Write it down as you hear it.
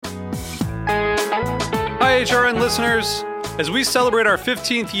HRN listeners. As we celebrate our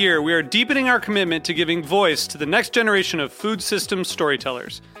 15th year, we are deepening our commitment to giving voice to the next generation of food systems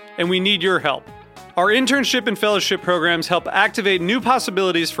storytellers, and we need your help. Our internship and fellowship programs help activate new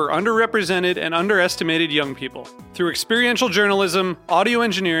possibilities for underrepresented and underestimated young people through experiential journalism, audio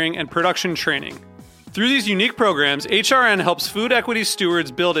engineering, and production training. Through these unique programs, HRN helps food equity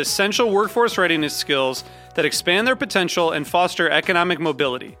stewards build essential workforce readiness skills that expand their potential and foster economic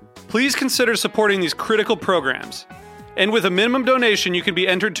mobility. Please consider supporting these critical programs. And with a minimum donation, you can be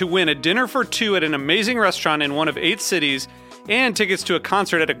entered to win a dinner for two at an amazing restaurant in one of 8 cities and tickets to a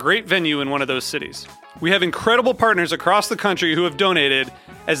concert at a great venue in one of those cities. We have incredible partners across the country who have donated,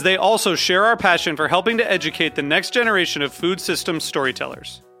 as they also share our passion for helping to educate the next generation of food systems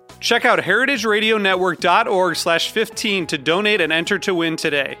storytellers. Check out heritageradionetwork.org/15 to donate and enter to win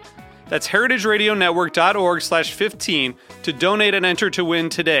today. That's heritageradionetwork.org/15 to donate and enter to win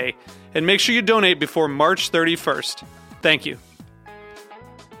today. And make sure you donate before March 31st. Thank you.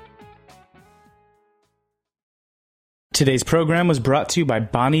 Today's program was brought to you by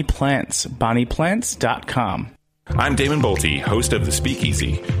Bonnie Plants, bonnieplants.com. I'm Damon Bolte, host of The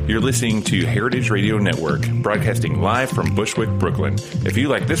Speakeasy. You're listening to Heritage Radio Network, broadcasting live from Bushwick, Brooklyn. If you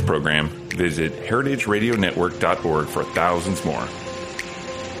like this program, visit heritageradionetwork.org for thousands more.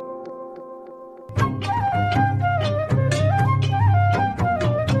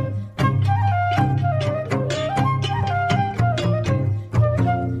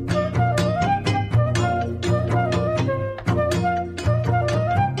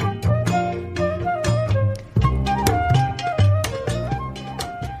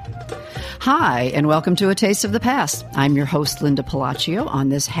 Hi, and welcome to A Taste of the Past. I'm your host, Linda Palacio, on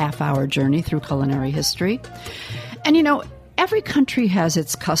this half-hour journey through culinary history. And you know, every country has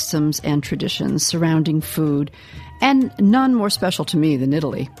its customs and traditions surrounding food, and none more special to me than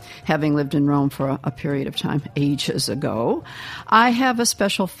Italy. Having lived in Rome for a period of time ages ago, I have a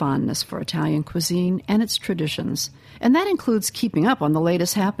special fondness for Italian cuisine and its traditions. And that includes keeping up on the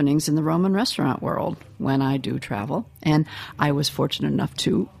latest happenings in the Roman restaurant world when I do travel. And I was fortunate enough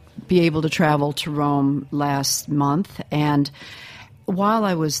to be able to travel to Rome last month, and while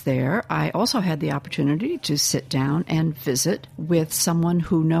I was there, I also had the opportunity to sit down and visit with someone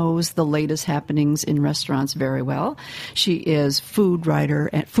who knows the latest happenings in restaurants very well. She is food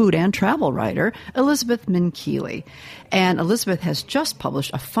and travel writer, Elizabeth Minkeely. And Elizabeth has just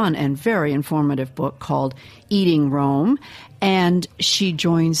published a fun and very informative book called Eating Rome. And she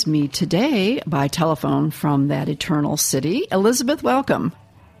joins me today by telephone from that eternal city. Elizabeth, welcome.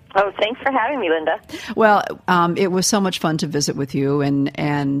 Oh, thanks for having me, Linda. Well, it was so much fun to visit with you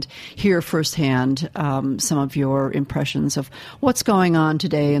and hear firsthand some of your impressions of what's going on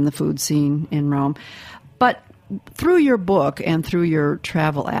today in the food scene in Rome. But through your book and through your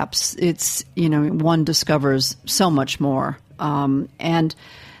travel apps, it's, you know, one discovers so much more. And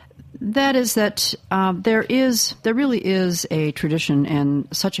that is that there really is a tradition and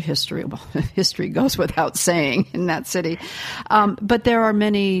such a history. Well, history goes without saying in that city. But there are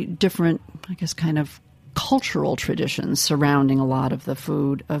many different, I guess, kind of cultural traditions surrounding a lot of the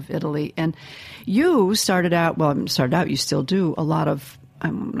food of Italy. And you you still do a lot of,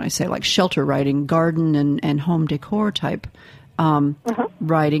 when I say like shelter writing, garden and home decor type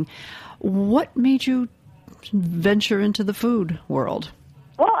writing. What made you venture into the food world?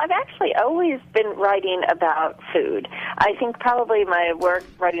 Well, I've actually always been writing about food. I think probably my work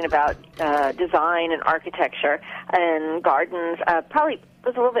writing about design and architecture and gardens probably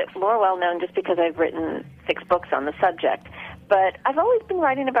was a little bit more well-known just because I've written 6 books on the subject. But I've always been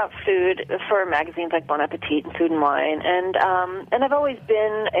writing about food for magazines like Bon Appetit and Food and Wine, and I've always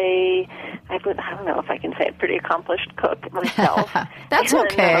been I don't know if I can say a pretty accomplished cook myself. That's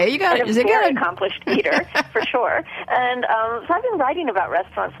okay. You got a very accomplished eater for sure. And so I've been writing about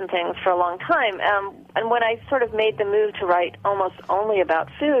restaurants and things for a long time. And when I sort of made the move to write almost only about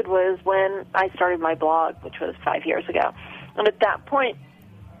food was when I started my blog, which was 5 years ago. And at that point,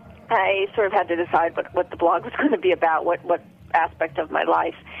 I sort of had to decide what the blog was going to be about, what aspect of my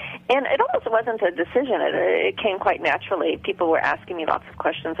life. And it almost wasn't a decision. It came quite naturally. People were asking me lots of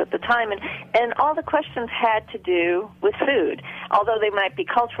questions at the time, and all the questions had to do with food. Although they might be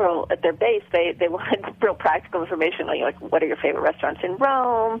cultural at their base, they wanted real practical information, like what are your favorite restaurants in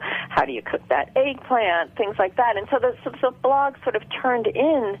Rome? How do you cook that eggplant? Things like that. And so the blog sort of turned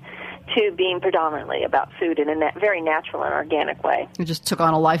in to being predominantly about food in a very natural and organic way. It just took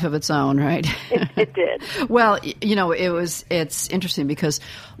on a life of its own, right? It did. Well, it's interesting because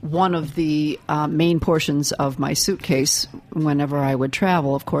one of the main portions of my suitcase whenever I would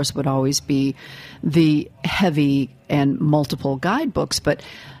travel, of course, would always be the heavy and multiple guidebooks. But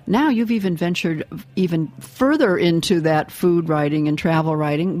now you've even ventured even further into that food writing and travel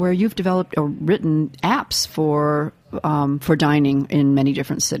writing, where you've developed or written apps for dining in many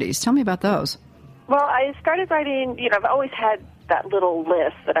different cities. Tell me about those. Well, I started writing, I've always had that little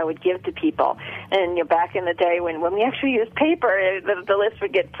list that I would give to people. And back in the day when we actually used paper, the list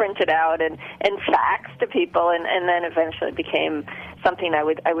would get printed out and faxed to people, and then eventually became something I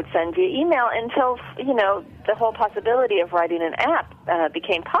would send via email until, the whole possibility of writing an app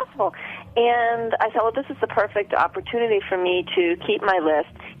became possible. And I thought, well, this is the perfect opportunity for me to keep my list,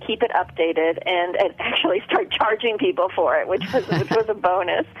 keep it updated, and actually start charging people for it, which was a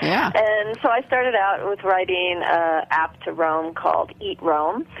bonus. Yeah. And so I started out with writing an app to Rome called Eat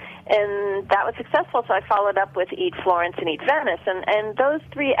Rome, and that was successful, so I followed up with Eat Florence and Eat Venice, and those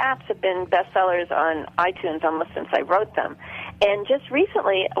 3 apps have been bestsellers on iTunes almost since I wrote them. And just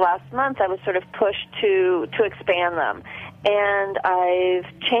recently, last month, I was sort of pushed to expand them. And I've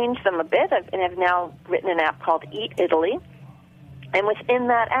changed them a bit, and I've now written an app called Eat Italy. And within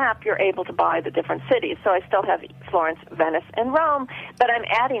that app, you're able to buy the different cities. So I still have Florence, Venice, and Rome, but I'm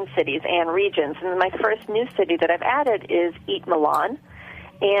adding cities and regions. And my first new city that I've added is Eat Milan.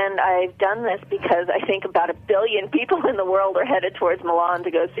 And I've done this because I think about 1 billion people in the world are headed towards Milan to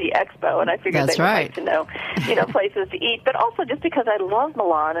go see Expo, and I figured That's they would right. like to know, places to eat. But also just because I love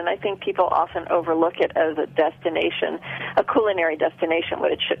Milan, and I think people often overlook it as a destination, a culinary destination,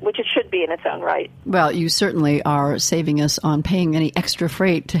 which it should be in its own right. Well, you certainly are saving us on paying any extra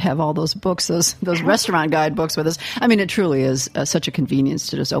freight to have all those books, those restaurant guide books with us. I mean, it truly is such a convenience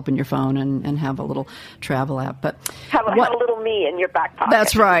to just open your phone and have a little travel app. But have a little me in your back pocket.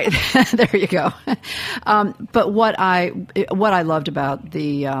 That's right. There you go. But what I loved about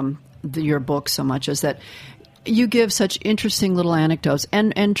your book so much is that you give such interesting little anecdotes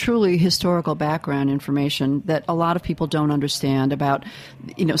and truly historical background information that a lot of people don't understand about,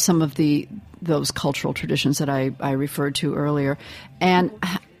 some of those cultural traditions that I referred to earlier. And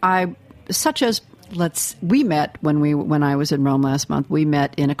we met when I was in Rome last month. We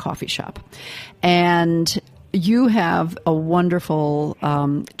met in a coffee shop, and you have a wonderful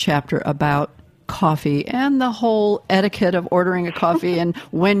chapter about coffee and the whole etiquette of ordering a coffee and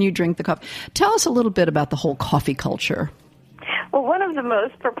when you drink the coffee. Tell us a little bit about the whole coffee culture. Well, one of the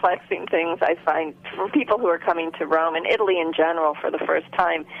most perplexing things I find for people who are coming to Rome and Italy in general for the first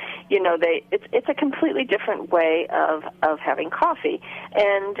time, it's a completely different way of having coffee.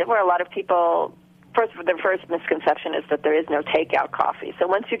 And where a lot of people... the first misconception is that there is no takeout coffee. So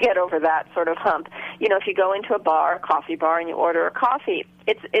once you get over that sort of hump, if you go into a coffee bar, and you order a coffee,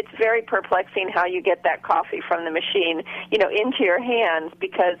 it's very perplexing how you get that coffee from the machine, into your hands,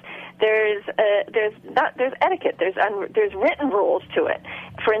 because there's etiquette. There's written rules to it.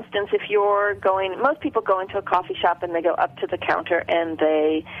 For instance, most people go into a coffee shop and they go up to the counter and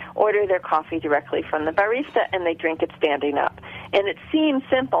they order their coffee directly from the barista and they drink it standing up. And it seems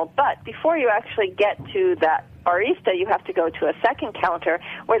simple, but before you actually get to that barista, you have to go to a second counter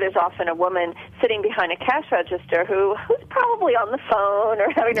where there's often a woman sitting behind a cash register who's probably on the phone or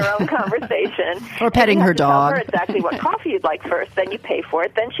having her own conversation. Or petting her dog. Tell her exactly what coffee you'd like first, then you pay for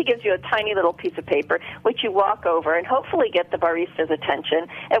it. Then she gives you a tiny little piece of paper, which you walk over and hopefully get the barista's attention,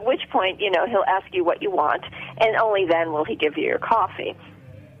 at which point, he'll ask you what you want, and only then will he give you your coffee.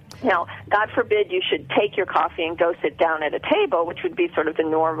 Now, God forbid you should take your coffee and go sit down at a table, which would be sort of the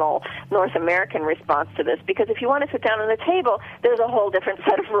normal North American response to this, because if you want to sit down at a table, there's a whole different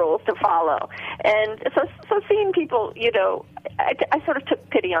set of rules to follow. And so seeing people, I sort of took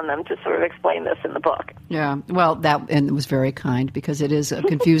pity on them to sort of explain this in the book. Yeah, well, and it was very kind, because it is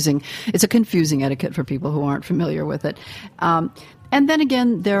it's a confusing etiquette for people who aren't familiar with it. And then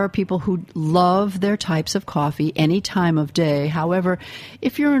again, there are people who love their types of coffee any time of day. However,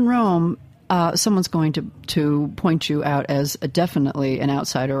 if you're in Rome, someone's going to point you out as definitely an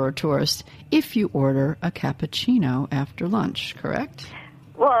outsider or a tourist if you order a cappuccino after lunch, correct?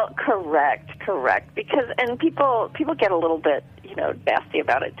 Well, correct. Because people get a little bit, nasty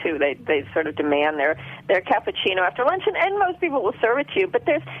about it too. They sort of demand their cappuccino after lunch, and most people will serve it to you. But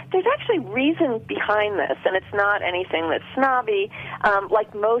there's actually reason behind this, and it's not anything that's snobby.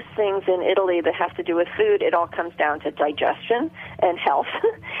 Like most things in Italy that have to do with food, it all comes down to digestion and health.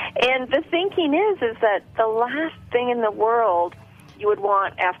 And the thinking is that the last thing in the world you would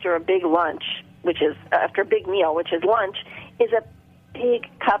want after a big lunch, after a big meal, which is lunch, is a big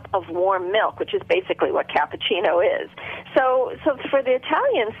cup of warm milk, which is basically what cappuccino is. So for the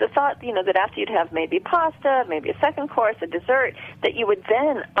Italians, the thought, that after you'd have maybe pasta, maybe a second course, a dessert, that you would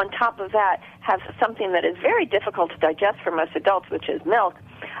then, on top of that, have something that is very difficult to digest for most adults, which is milk,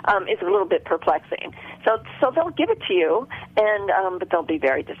 is a little bit perplexing. So they'll give it to you, but they'll be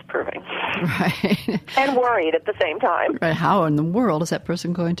very disapproving. Right. And worried at the same time. Right. How in the world is that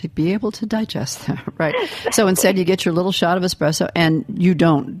person going to be able to digest that? Right. So instead you get your little shot of espresso, and you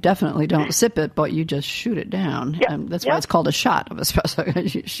definitely don't sip it, but you just shoot it down. Yep. That's why it's called a shot of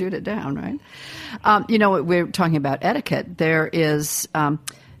espresso. You shoot it down, right? We're talking about etiquette. There is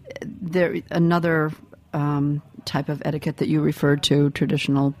another type of etiquette that you referred to,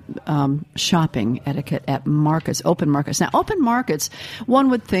 traditional shopping etiquette at markets, open markets. Now, open markets,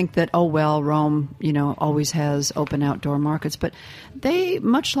 one would think that, Rome, always has open outdoor markets, but they,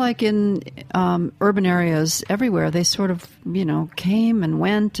 much like in urban areas everywhere, they sort of, came and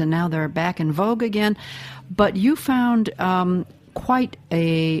went, and now they're back in vogue again. But you found quite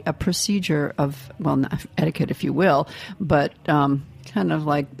a procedure of, not etiquette, if you will, but kind of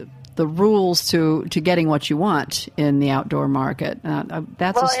like the rules to getting what you want in the outdoor market.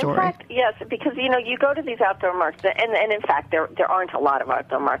 That's a story. In fact, yes, because, you go to these outdoor markets, and in fact, there aren't a lot of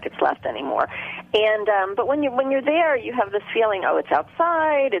outdoor markets left anymore. And but when you're there, you have this feeling, it's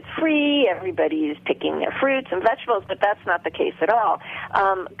outside, it's free, everybody's picking their fruits and vegetables, but that's not the case at all.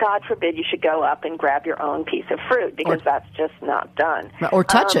 God forbid you should go up and grab your own piece of fruit, because that's just not done. Or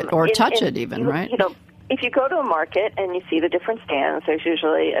touch it, right? If you go to a market and you see the different stands, there's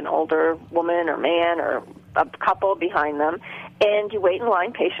usually an older woman or man or a couple behind them, and you wait in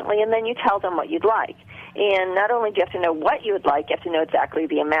line patiently, and then you tell them what you'd like. And not only do you have to know what you would like, you have to know exactly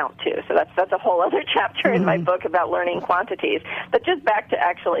the amount, too. So that's a whole other chapter in my book about learning quantities. But just back to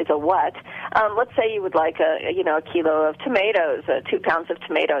actually the what. Let's say you would like a kilo of tomatoes, 2 pounds of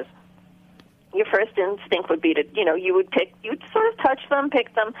tomatoes. Your first instinct would be to, you'd sort of touch them,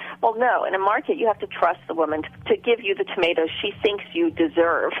 pick them. Well, no, in a market, you have to trust the woman to give you the tomatoes she thinks you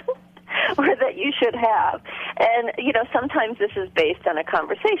deserve or that you should have. And, sometimes this is based on a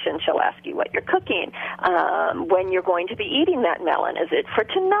conversation. She'll ask you what you're cooking, when you're going to be eating that melon. Is it for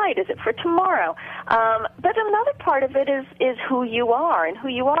tonight? Is it for tomorrow? But another part of it is who you are. And who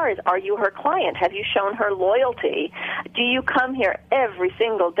you are you her client? Have you shown her loyalty? Do you come here every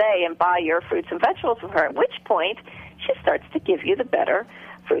single day and buy your fruits and vegetables from her? At which point, she starts to give you the better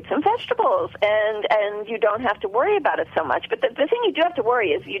fruits and vegetables, and you don't have to worry about it so much. But the thing you do have to worry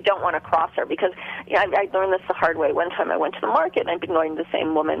is you don't want to cross her, because I learned this the hard way. One time I went to the market, and I've been going to the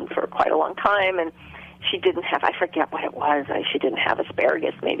same woman for quite a long time, and she didn't have, I forget what it was, she didn't have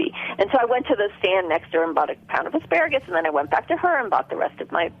asparagus maybe. And so I went to the stand next to her and bought a pound of asparagus, and then I went back to her and bought the rest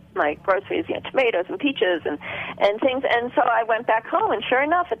of my groceries, tomatoes and peaches and things. And so I went back home, and sure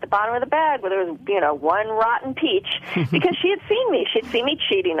enough, at the bottom of the bag, where there was, one rotten peach, because she had seen me. She'd seen me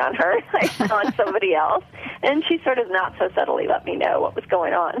cheating on her on somebody else, and she sort of not so subtly let me know what was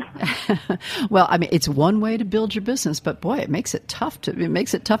going on. Well, it's one way to build your business, but boy, it makes it tough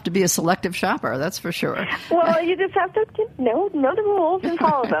to be a selective shopper. That's for sure. Well, you just have to know the rules and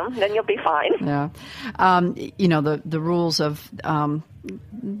follow them, then you'll be fine. Yeah. The rules of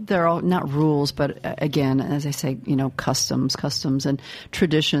they're all not rules, but again, as I say, customs and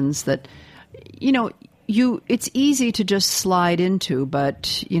traditions that it's easy to just slide into,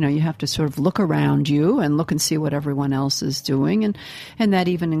 but, you have to sort of look around you and look and see what everyone else is doing. And that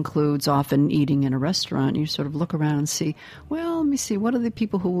even includes often eating in a restaurant. You sort of look around and see, well, let me see, what are the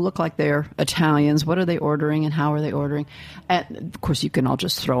people who look like they're Italians? What are they ordering and how are they ordering? And of course, you can all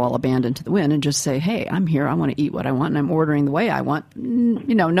just throw all abandon to the wind and just say, hey, I'm here. I want to eat what I want and I'm ordering the way I want.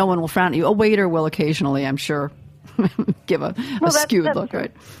 No one will frown at you. A waiter will occasionally, I'm sure, give a skewed look,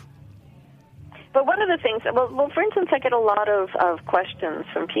 right? But one of the things, for instance, I get a lot of questions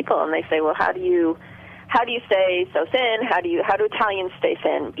from people, and they say, well, how do you stay so thin? How do Italians stay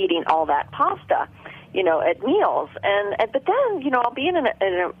thin eating all that pasta, at meals? But then, I'll be in an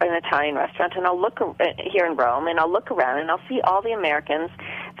Italian restaurant, and I'll look here in Rome, and I'll look around, and I'll see all the Americans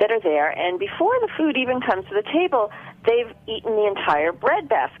that are there, and before the food even comes to the table, they've eaten the entire bread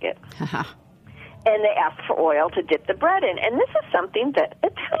basket. And they ask for oil to dip the bread in. And this is something that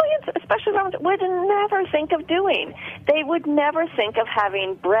Italians, especially Romans, would never think of doing. They would never think of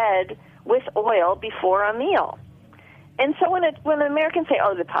having bread with oil before a meal. And so when Americans say,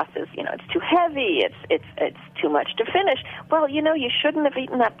 "Oh, the pasta's, it's too heavy, it's too much to finish," well, you shouldn't have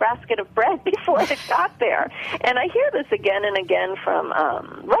eaten that basket of bread before it got there. And I hear this again and again from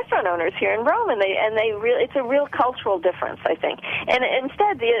restaurant owners here in Rome, and they really, it's a real cultural difference, I think. And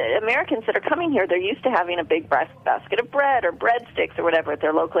instead, the Americans that are coming here, they're used to having a big basket of bread or breadsticks or whatever at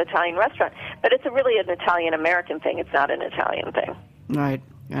their local Italian restaurant. But it's really an Italian-American thing. It's not an Italian thing. Right.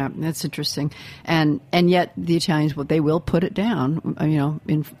 Yeah, that's interesting, and yet the Italians, they will put it down,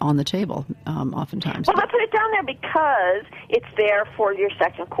 on the table, oftentimes. Well, they put it down there because it's there for your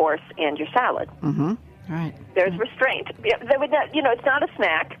second course and your salad. Mm-hmm. Right. There's restraint. It's not a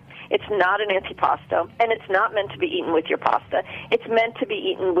snack. It's not an antipasto, and it's not meant to be eaten with your pasta. It's meant to be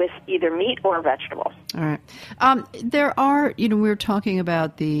eaten with either meat or vegetable. All right. There are, we were talking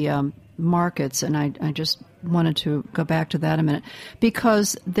about the markets, and I just wanted to go back to that a minute,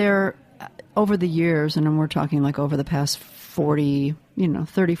 because over the years, and we're talking like over the past 30,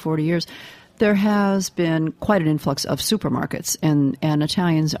 40 years, there has been quite an influx of supermarkets, and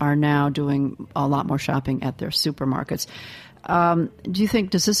Italians are now doing a lot more shopping at their supermarkets. Do you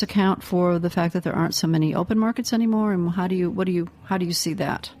think, does this account for the fact that there aren't so many open markets anymore, and how do you see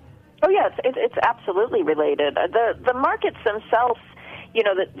that? Oh yes, it's absolutely related. The markets themselves,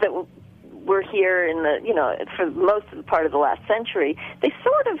 that were here in for most of the part of the last century, they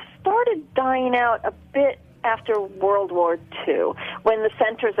sort of started dying out a bit after World War II, when the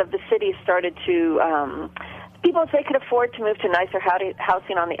centers of the cities started to, people, if they could afford to move to nicer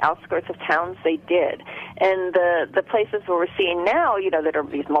housing on the outskirts of towns, they did. And the places where we're seeing now, that are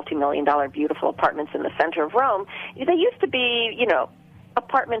these multi-million-dollar beautiful apartments in the center of Rome, they used to be,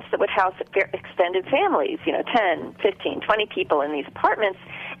 apartments that would house extended families, 10, 15, 20 people in these apartments,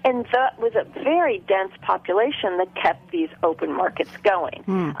 and that was a very dense population that kept these open markets going.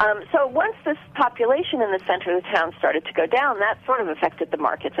 So once this population in the center of the town started to go down, that sort of affected the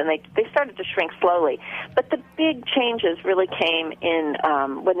markets, and they started to shrink slowly. But the big changes really came in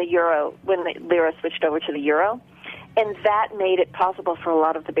when the lira switched over to the euro. And that made it possible for a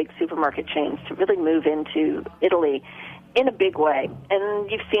lot of the big supermarket chains to really move into Italy in a big way. And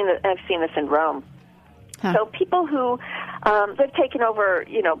I've seen this in Rome. Huh. So people who, they've taken over,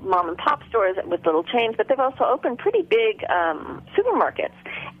 mom and pop stores with little chains, but they've also opened pretty big supermarkets.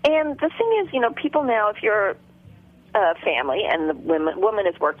 And the thing is, people now, if you're a family and the woman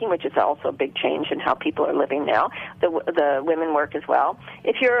is working, which is also a big change in how people are living now, the women work as well.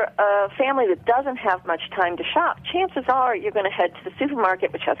 If you're a family that doesn't have much time to shop, chances are you're going to head to the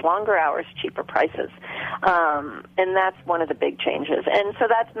supermarket, which has longer hours, cheaper prices. And that's one of the big changes. And so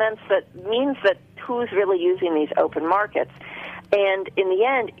that means that who's really using these open markets, and in the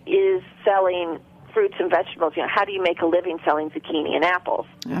end is selling fruits and vegetables. How do you make a living selling zucchini and apples?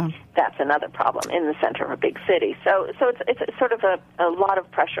 Yeah. That's another problem in the center of a big city. So it's sort of a lot of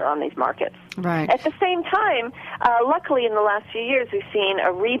pressure on these markets. Right. At the same time, luckily in the last few years, we've seen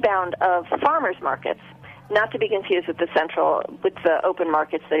a rebound of farmers markets. Not to be confused with the open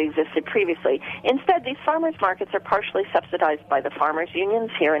markets that existed previously. Instead, these farmers markets are partially subsidized by the farmers'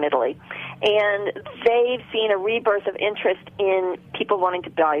 unions here in Italy. And they've seen a rebirth of interest in people wanting to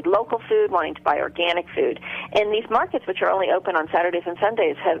buy local food, wanting to buy organic food. And these markets, which are only open on Saturdays and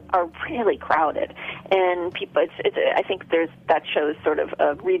Sundays, are really crowded. And people, I think that shows sort of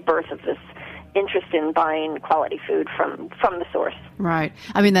a rebirth of this interest in buying quality food from the source. Right.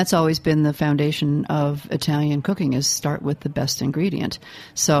 I mean, that's always been the foundation of Italian cooking, is start with the best ingredient.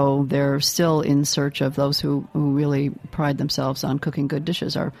 So they're still in search of those who really pride themselves on cooking good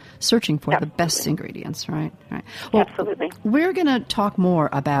dishes, are searching for the best ingredients, right? Right. Well, absolutely. We're going to talk more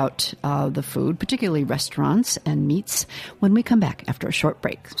about the food, particularly restaurants and meats, when we come back after a short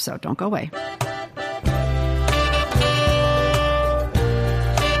break. So don't go away.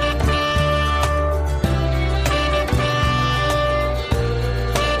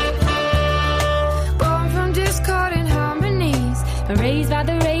 Raised by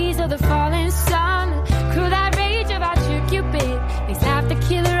the rays of the falling sun, cruel rage about your Cupid makes life the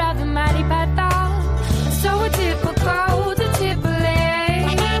killer of the mighty Python. So typical to Tripoli,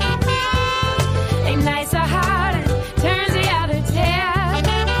 ignites our heart and turns the other tail.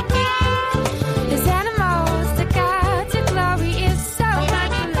 His animals to God to glory is so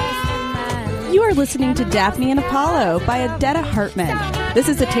much less than mine. You are listening to Daphne and Apollo by Odetta Hartman. This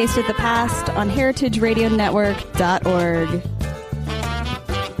is A Taste of the Past on heritageradionetwork.org.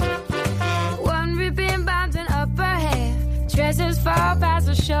 Dresses fall past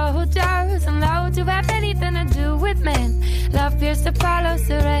the shoulders, and low to have anything to do with men. Love pierced Apollo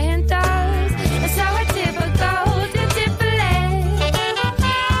surrenders, and so a typical to Tripoli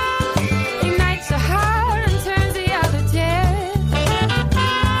ignites the heart and turns the other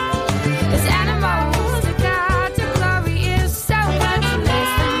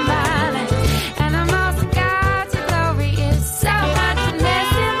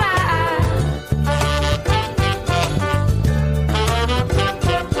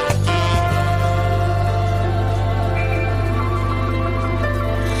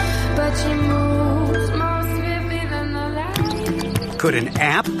Could an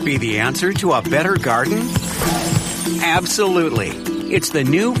app be the answer to a better garden? Absolutely. It's the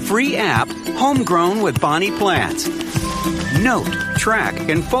new free app, Homegrown with Bonnie Plants. Note, track,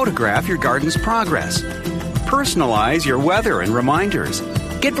 and photograph your garden's progress. Personalize your weather and reminders.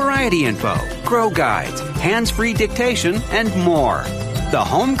 Get variety info, grow guides, hands-free dictation, and more. The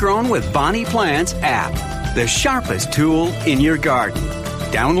Homegrown with Bonnie Plants app, the sharpest tool in your garden.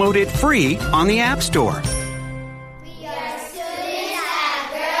 Download it free on the App Store.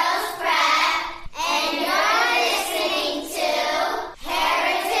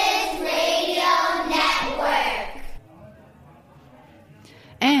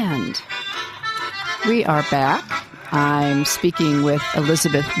 We are back. I'm speaking with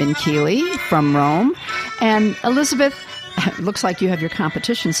Elizabeth Minkeely from Rome. And Elizabeth, it looks like you have your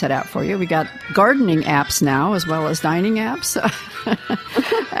competition set out for you. We got gardening apps now as well as dining apps.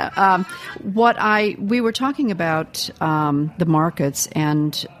 We were talking about the markets,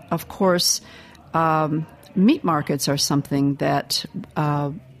 and of course, meat markets are something that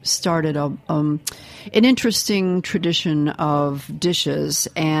started an interesting tradition of dishes,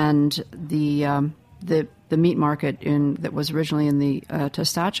 and the meat market that was originally in the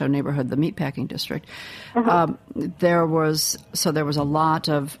Testaccio neighborhood, the meatpacking district. There was a lot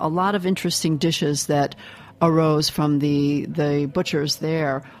of interesting dishes that arose from the butchers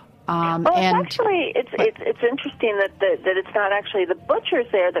there. It's interesting that it's not actually the butchers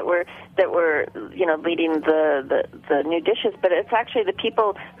there that were leading the new dishes, but it's actually the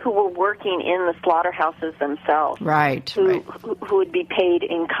people who were working in the slaughterhouses themselves, right? Who would be paid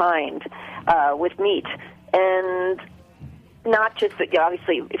in kind with meat, and not just that.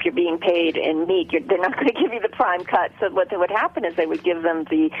 Obviously, if you're being paid in meat, they're not going to give you the prime cut. So what would happen is they would give them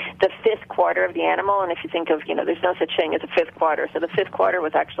the fifth quarter of the animal. And if you think of, there's no such thing as a fifth quarter. So the fifth quarter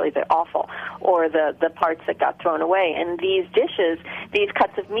was actually the offal, or the parts that got thrown away. And these dishes, these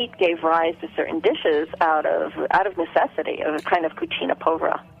cuts of meat, gave rise to certain dishes out of necessity, of a kind of cucina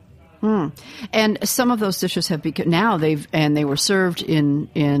povera. And some of those dishes have become now they were served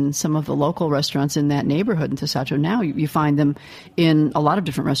in some of the local restaurants in that neighborhood in Testaccio. Now you find them in a lot of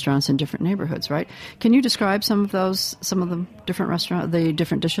different restaurants in different neighborhoods, right? Can you describe some of the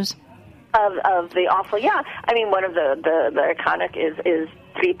different dishes? Of the offal, yeah. I mean, one of the iconic is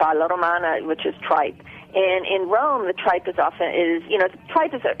tripa alla romana, which is tripe. And in Rome, the tripe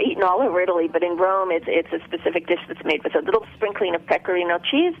tripe is eaten all over Italy, but in Rome, it's a specific dish that's made with a little sprinkling of pecorino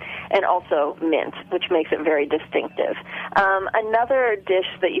cheese and also mint, which makes it very distinctive. Another dish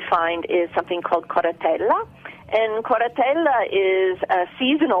that you find is something called coratella. And coratella is a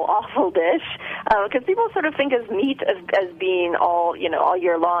seasonal offal dish because people sort of think of meat as being all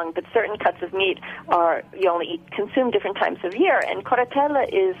year long, but certain cuts of meat you only consume different times of year. And coratella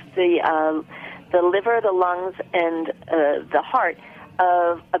is the liver, the lungs, and the heart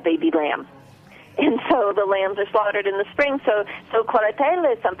of a baby lamb. And so the lambs are slaughtered in the spring. So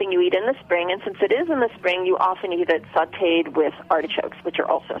coratella is something you eat in the spring, and since it is in the spring, you often eat it sautéed with artichokes, which are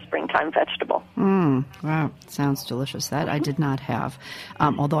also a springtime vegetable. Wow, sounds delicious. That I did not have,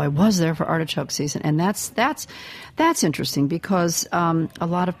 although I was there for artichoke season, and that's interesting because a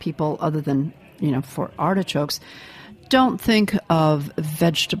lot of people, other than for artichokes, don't think of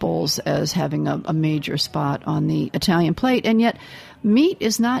vegetables as having a major spot on the Italian plate, and yet meat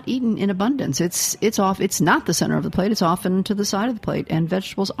is not eaten in abundance. It's not the center of the plate. It's often to the side of the plate, and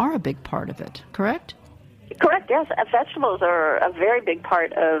vegetables are a big part of it. Correct? Correct, yes. Vegetables are a very big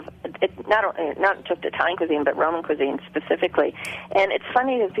part of it, not just Italian cuisine, but Roman cuisine specifically. And it's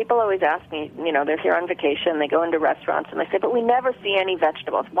funny because people always ask me, they're here on vacation, they go into restaurants, and they say, but we never see any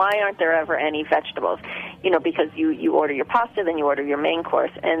vegetables. Why aren't there ever any vegetables? Because you order your pasta, then you order your main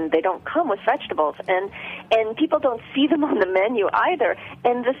course, and they don't come with vegetables. And people don't see them on the menu either.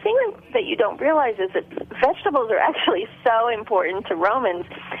 And the thing that you don't realize is that vegetables are actually so important to Romans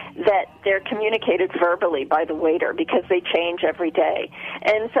that they're communicated verbally by the waiter because they change every day.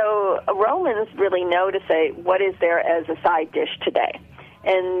 And so Romans really know to say, what is there as a side dish today?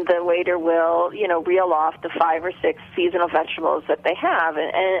 And the waiter will, reel off the 5 or 6 seasonal vegetables that they have,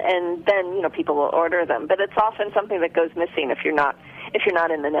 and then, people will order them. But it's often something that goes missing if you're not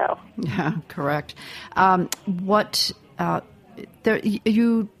in the know. Yeah, correct.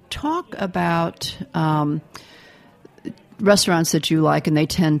 You talk about restaurants that you like, and they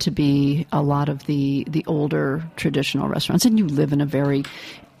tend to be a lot of the older traditional restaurants, and you live in a very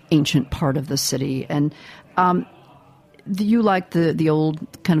ancient part of the city, and you like the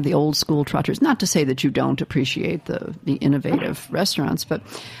old kind of the old school trattorias. Not to say that you don't appreciate the innovative restaurants, but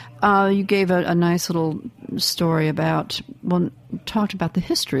you gave a nice little story talked about the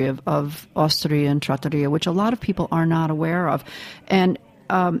history of osteria and trattoria, which a lot of people are not aware of, and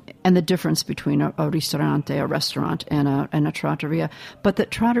the difference between a ristorante, a restaurant, and a trattoria. But that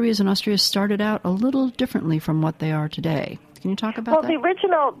trattorias and osterias started out a little differently from what they are today. Can you talk about that?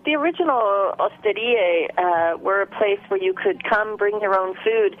 Well, the original osterie were a place where you could come, bring your own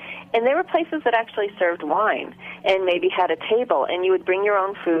food, and they were places that actually served wine and maybe had a table, and you would bring your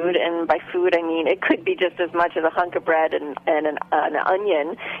own food, and by food I mean it could be just as much as a hunk of bread and an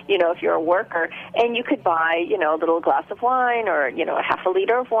onion, if you're a worker, and you could buy, a little glass of wine or, a half a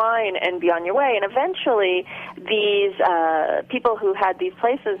liter of wine and be on your way. And eventually these people who had these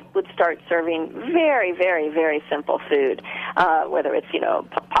places would start serving very, very, very simple food. Whether it's,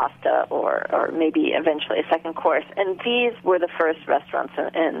 pasta or maybe eventually a second course. And these were the first restaurants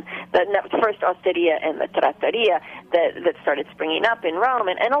and the first osteria and the trattoria that started springing up in Rome.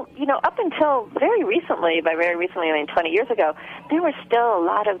 And up until very recently, by very recently, I mean 20 years ago, there were still a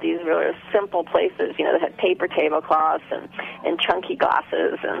lot of these really simple places, that had paper tablecloths and chunky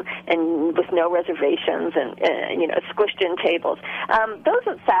glasses and with no reservations and squished in tables.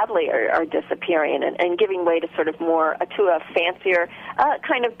 Those sadly are disappearing and giving way to sort of more to a fancier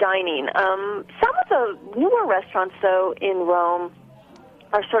kind of dining. Some of the newer restaurants, though, in Rome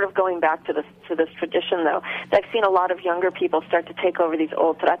are sort of going back to this tradition, though. I've seen a lot of younger people start to take over these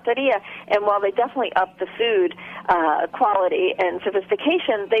old trattoria, and while they definitely up the food quality and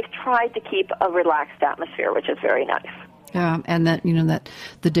sophistication, they've tried to keep a relaxed atmosphere, which is very nice. Yeah, and that that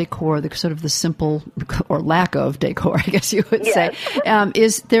the decor, the sort of the simple or lack of decor, I guess you would say,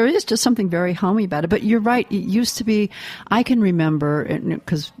 there is just something very homey about it. But you're right; it used to be. I can remember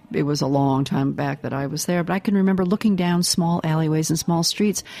because it was a long time back that I was there, but I can remember looking down small alleyways and small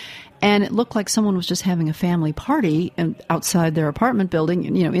streets, and it looked like someone was just having a family party outside their apartment building,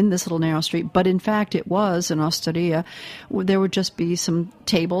 in this little narrow street. But in fact, it was an osteria. There would just be some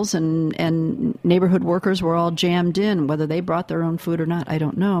tables, and neighborhood workers were all jammed in. Whether they brought their own food or not, I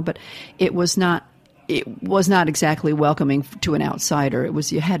don't know. But it was not exactly welcoming to an outsider. It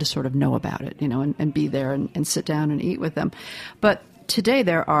was, you had to sort of know about it, and be there and sit down and eat with them. But today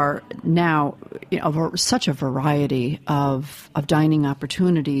there are now such a variety of dining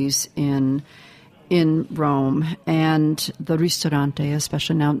opportunities in Rome, and the ristorante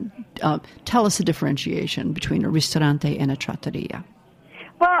especially. Now, tell us the differentiation between a ristorante and a trattoria.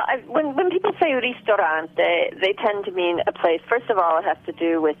 Well, when people say ristorante, they tend to mean a place. First of all, it has to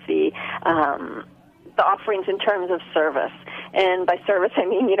do with the offerings in terms of service. And by service, I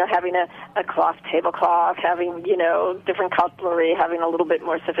mean, having a cloth tablecloth, having, different cutlery, having a little bit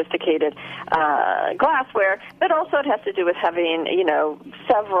more sophisticated glassware. But also it has to do with having,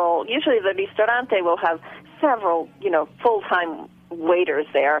 several, usually the ristorante will have several, full-time waiters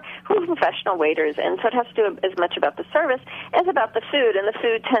there who are professional waiters, and so it has to do as much about the service as about the food, and the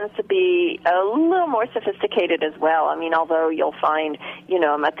food tends to be a little more sophisticated as well. I mean, although you'll find,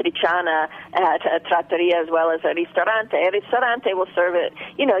 a matriciana at a trattoria as well as a ristorante will serve it,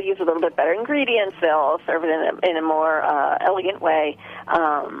 use a little bit better ingredients, they'll serve it in a more elegant way,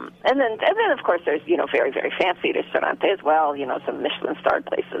 and then of course there's, very, very fancy ristorante as well, some Michelin-starred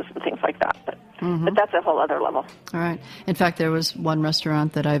places and things like that, but that's a whole other level. All right. In fact, there was one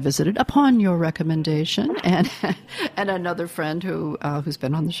restaurant that I visited upon your recommendation, and another friend who's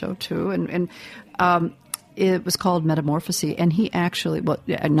been on the show too, and it was called Metamorphosis, and he actually,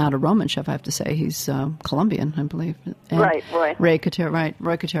 not a Roman chef, I have to say, he's Colombian, I believe. And right, Roy. Roy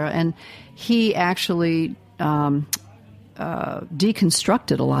Cotero, and he actually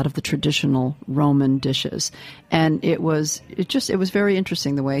deconstructed a lot of the traditional Roman dishes, and it was very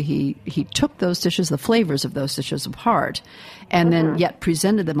interesting the way he took those dishes, the flavors of those dishes apart, and then yet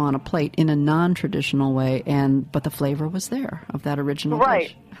presented them on a plate in a non-traditional way, but the flavor was there of that original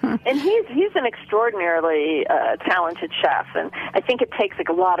dish. And he's an extraordinarily talented chef, and I think it takes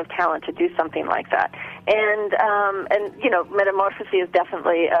a lot of talent to do something like that. And Metamorphosis is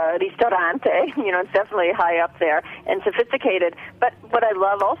definitely ristorante. It's definitely high up there and sophisticated. But what I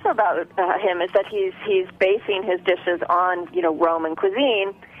love also about him is that he's basing his dishes on Roman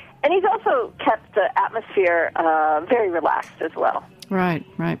cuisine, and he's also kept the atmosphere very relaxed as well. Right.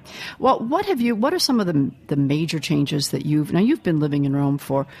 Well, what are some of the major changes that you've been living in Rome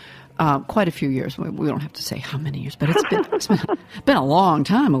for quite a few years. We don't have to say how many years, but it's been a long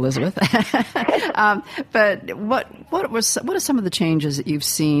time, Elizabeth. But what are some of the changes that you've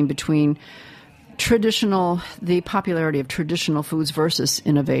seen between the popularity of traditional foods versus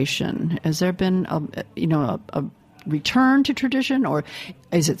innovation? Has there been a return to tradition, or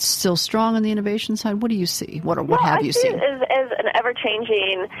is it still strong on the innovation side? What do you see? What have you seen? As an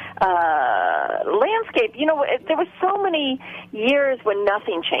ever-changing landscape, there were so many years when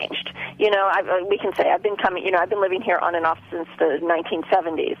nothing changed. We can say I've been living here on and off since the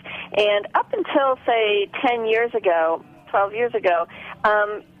 1970s, and up until say 10 years ago, 12 years ago.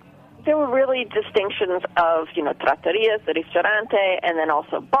 There were really distinctions of, trattorias, the ristorante, and then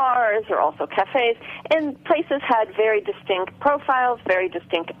also bars or also cafes. And places had very distinct profiles, very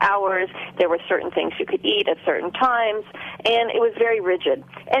distinct hours. There were certain things you could eat at certain times. And it was very rigid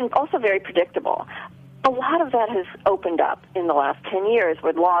and also very predictable. A lot of that has opened up in the last 10 years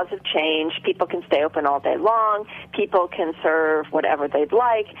where laws have changed. People can stay open all day long. People can serve whatever they'd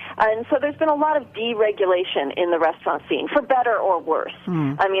like. And so there's been a lot of deregulation in the restaurant scene, for better or worse.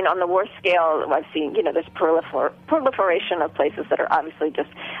 I mean, on the worst scale, I've seen, there's proliferation of places that are obviously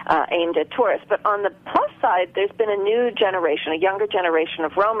just aimed at tourists. But on the plus side, there's been a new generation, a younger generation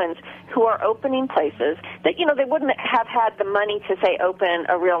of Romans who are opening places that, they wouldn't have had the money to, say, open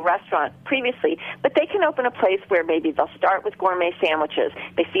a real restaurant previously, but they can open a place where maybe they'll start with gourmet sandwiches.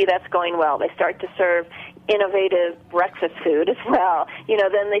 They see that's going well. They start to serve innovative breakfast food as well.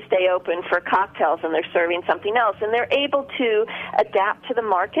 Then they stay open for cocktails and they're serving something else. And they're able to adapt to the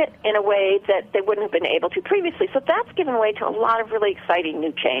market in a way that they wouldn't have been able to previously. So that's given way to a lot of really exciting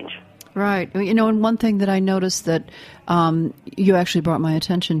new change. Right. And one thing that I noticed that you actually brought my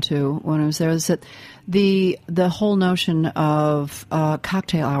attention to when I was there is that the whole notion of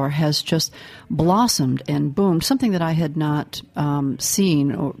cocktail hour has just blossomed and boomed, something that I had not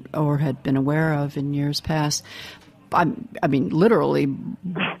seen or had been aware of in years past. I mean, literally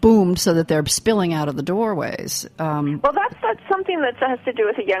boomed so that they're spilling out of the doorways. Well, that's something that has to do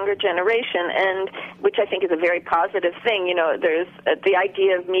with a younger generation, and which I think is a very positive thing. There's the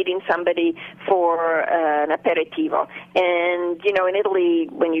idea of meeting somebody for an aperitivo. And, in Italy,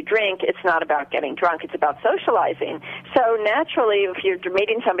 when you drink, it's not about getting drunk. It's about socializing. So naturally, if you're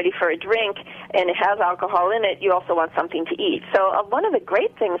meeting somebody for a drink and it has alcohol in it, you also want something to eat. So one of the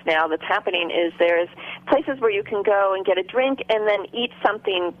great things now that's happening is there's places where you can go and get a drink and then eat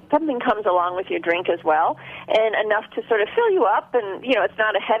something comes along with your drink as well, and enough to sort of fill you up. And it's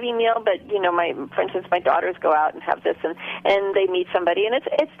not a heavy meal, but for instance, my daughters go out and have this, and they meet somebody, and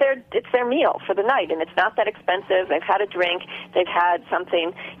it's their meal for the night, and it's not that expensive. They've had a drink, they've had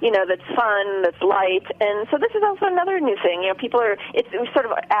something that's fun, that's light, and so this is also another new thing. We sort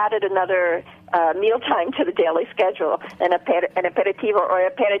of added another mealtime to the daily schedule, an aperitivo or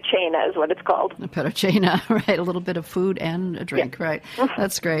apericena is what it's called. Apericena, right? A little bit of food and a drink, yeah. Right?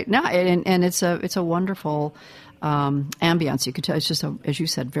 That's great. No, and it's a wonderful ambiance. You can tell it's just as you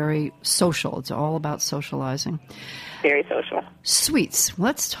said, very social. It's all about socializing. Very social. Sweets.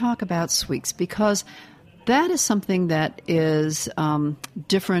 Let's talk about sweets because that is something that is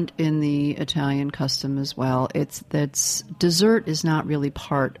different in the Italian custom as well. That's dessert is not really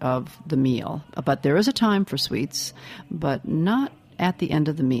part of the meal, but there is a time for sweets, but not at the end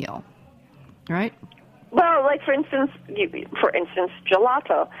of the meal, right? Well, like for instance,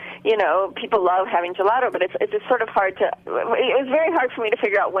 gelato. People love having gelato, but it's just sort of hard to. It was very hard for me to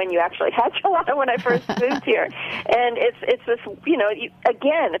figure out when you actually had gelato when I first moved here, and it's this.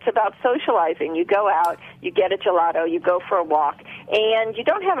 Again, it's about socializing. You go out, you get a gelato, you go for a walk, and you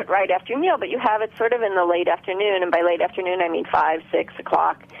don't have it right after your meal, but you have it sort of in the late afternoon, and by late afternoon I mean 5, 6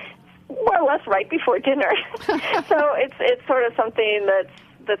 o'clock, more or less right before dinner. So it's sort of something that's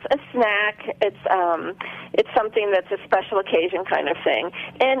a snack. It's something that's a special occasion kind of thing.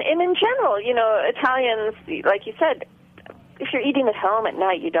 And in general, Italians, like you said, if you're eating at home at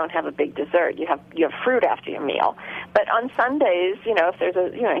night, you don't have a big dessert. You have fruit after your meal. But on Sundays, if there's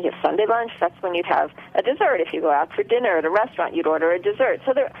you have Sunday lunch, that's when you'd have a dessert. If you go out for dinner at a restaurant, you'd order a dessert.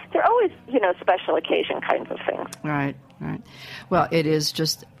 So they're always special occasion kinds of things. Right. Well, it is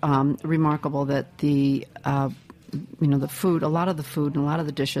just remarkable that the food, a lot of the food and a lot of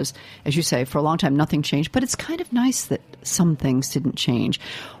the dishes, as you say, for a long time, nothing changed. But it's kind of nice that some things didn't change.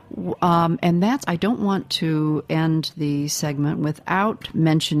 And I don't want to end the segment without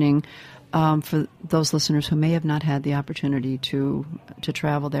mentioning, for those listeners who may have not had the opportunity to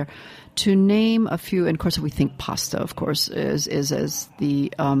travel there, to name a few, and of course, if we think pasta, of course, is as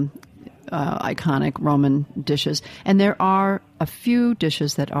the iconic Roman dishes. And there are a few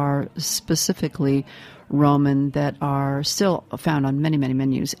dishes that are specifically Roman that are still found on many, many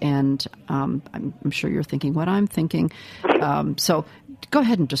menus. And I'm sure you're thinking what I'm thinking. So go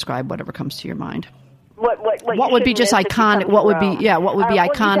ahead and describe whatever comes to your mind. What would be just iconic? What would be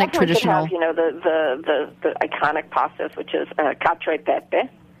iconic, traditional? Have, the iconic pastas, which is cacio e pepe.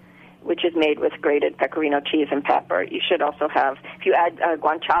 which is made with grated pecorino cheese and pepper. You should also have, if you add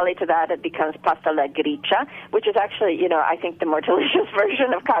guanciale to that, it becomes pasta alla gricia, which is actually, I think the more delicious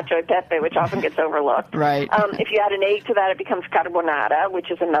version of cacio e pepe, which often gets overlooked. Right. If you add an egg to that, it becomes carbonara,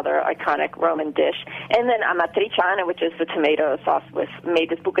 which is another iconic Roman dish. And then amatriciana, which is the tomato sauce made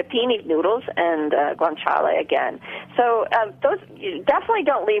with bucatini noodles and guanciale again. So those you definitely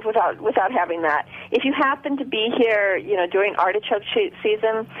don't leave without having that. If you happen to be here, during artichoke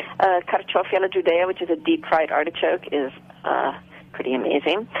season, carciofi alla giudea, which is a deep-fried artichoke, is pretty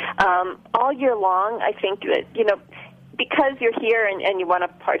amazing. All year long, I think that, because you're here and you want to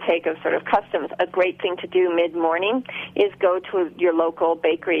partake of sort of customs, a great thing to do mid-morning is go to your local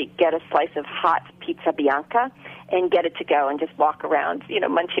bakery, get a slice of hot pizza bianca, and get it to go and just walk around,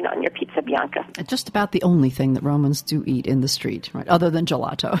 munching on your pizza bianca. Just about the only thing that Romans do eat in the street, right? Other than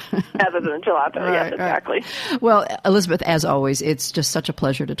gelato. Other than gelato, right, yes, exactly. Right. Well, Elizabeth, as always, it's just such a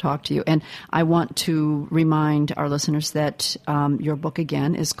pleasure to talk to you. And I want to remind our listeners that your book,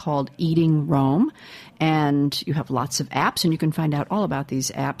 again, is called Eating Rome. And you have lots of apps, and you can find out all about these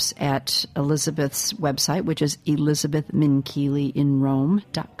apps at Elizabeth's website, which is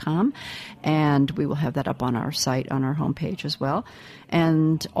elizabethminkeeleyinrome.com. And we will have that up on our site, on our homepage as well.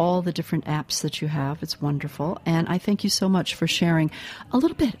 And all the different apps that you have, it's wonderful. And I thank you so much for sharing a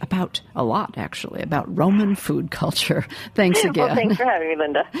lot about Roman food culture. Thanks again. Well, thanks for having me,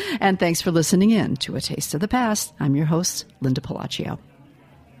 Linda. And thanks for listening in to A Taste of the Past. I'm your host, Linda Palacio.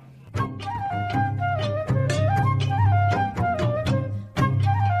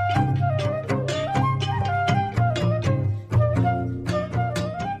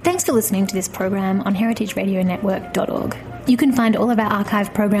 Thanks for listening to this program on heritageradionetwork.org. You can find all of our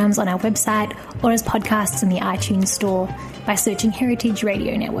archive programs on our website or as podcasts in the iTunes Store by searching Heritage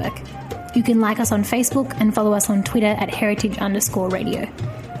Radio Network. You can like us on Facebook and follow us on Twitter at heritage_radio.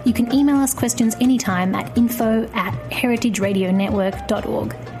 You can email us questions anytime at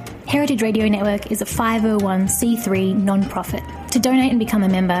info@heritageradionetwork.org. Heritage Radio Network is a 501c3 non-profit. To donate and become a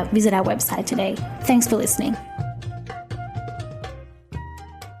member, visit our website today. Thanks for listening.